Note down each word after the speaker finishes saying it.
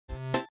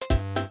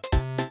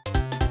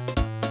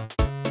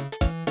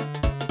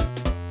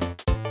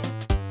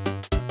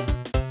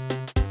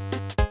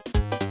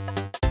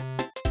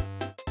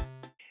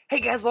Hey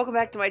guys, welcome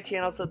back to my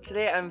channel. So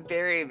today I'm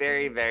very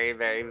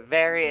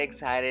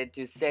excited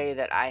to say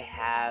that I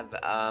have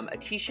a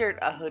t-shirt,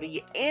 a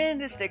hoodie,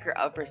 and a sticker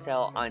up for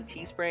sale on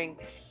Teespring.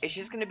 It's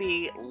just going to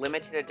be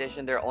limited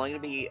edition. They're only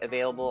going to be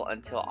available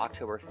until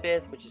October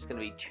 5th, which is going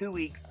to be 2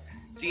 weeks.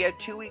 So you have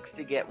 2 weeks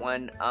to get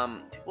one.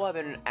 People have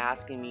been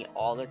asking me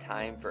all the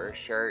time for a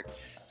shirt.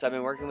 So I've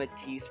been working with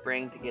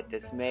Teespring to get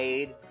this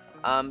made.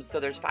 So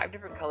there's 5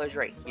 different colors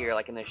right here,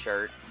 like in the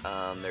shirt.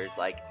 There's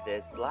like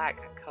this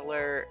black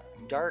color,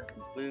 dark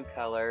blue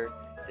color,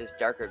 this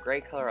darker gray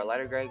color, a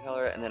lighter gray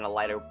color, and then a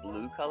lighter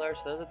blue color.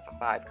 So those are the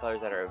 5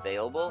 colors that are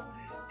available.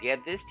 So you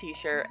have this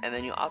t-shirt, and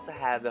then you also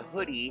have the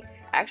hoodie.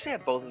 I actually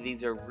have both of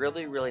these. They're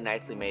really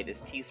nicely made.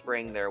 It's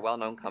Teespring. They're a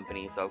well-known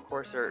company, so of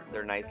course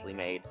they're nicely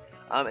made.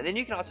 And then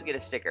you can also get a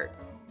sticker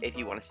if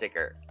you want a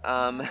sticker.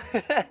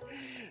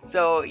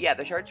 So yeah,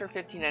 the shirts are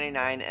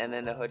 $15.99 and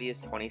then the hoodie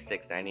is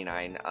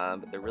 $26.99.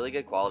 But they're really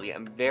good quality.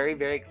 I'm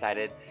very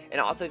excited.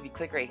 And also, if you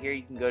click right here,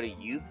 you can go to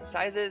youth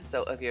sizes.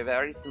 So if you're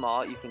already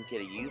small, you can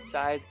get a youth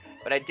size.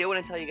 But I did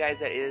want to tell you guys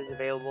that it is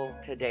available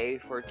today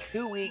for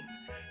 2 weeks.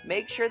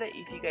 Make sure that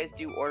if you guys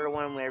do order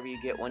one, whenever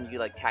you get one, you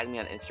like tag me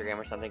on Instagram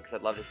or something, because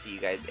I'd love to see you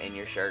guys in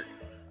your shirt.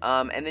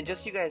 And then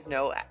just so you guys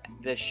know,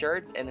 the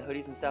shirts and the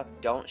hoodies and stuff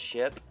don't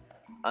ship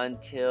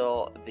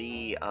until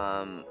the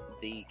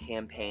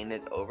campaign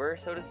is over,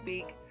 so to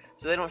speak.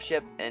 So they don't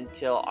ship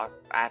until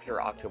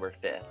after October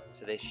 5th.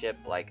 So they ship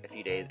like a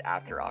few days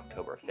after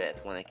October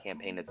 5th when the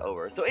campaign is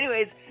over. So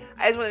anyways,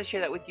 I just wanted to share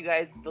that with you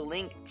guys. The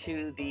link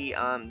to the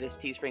this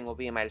Teespring will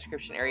be in my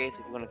description area, so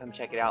if you want to come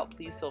check it out,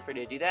 please feel free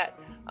to do that.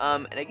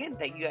 And again,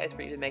 thank you guys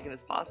for even making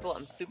this possible.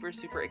 I'm super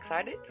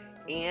excited,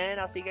 and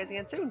I'll see you guys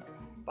again soon.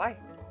 Bye.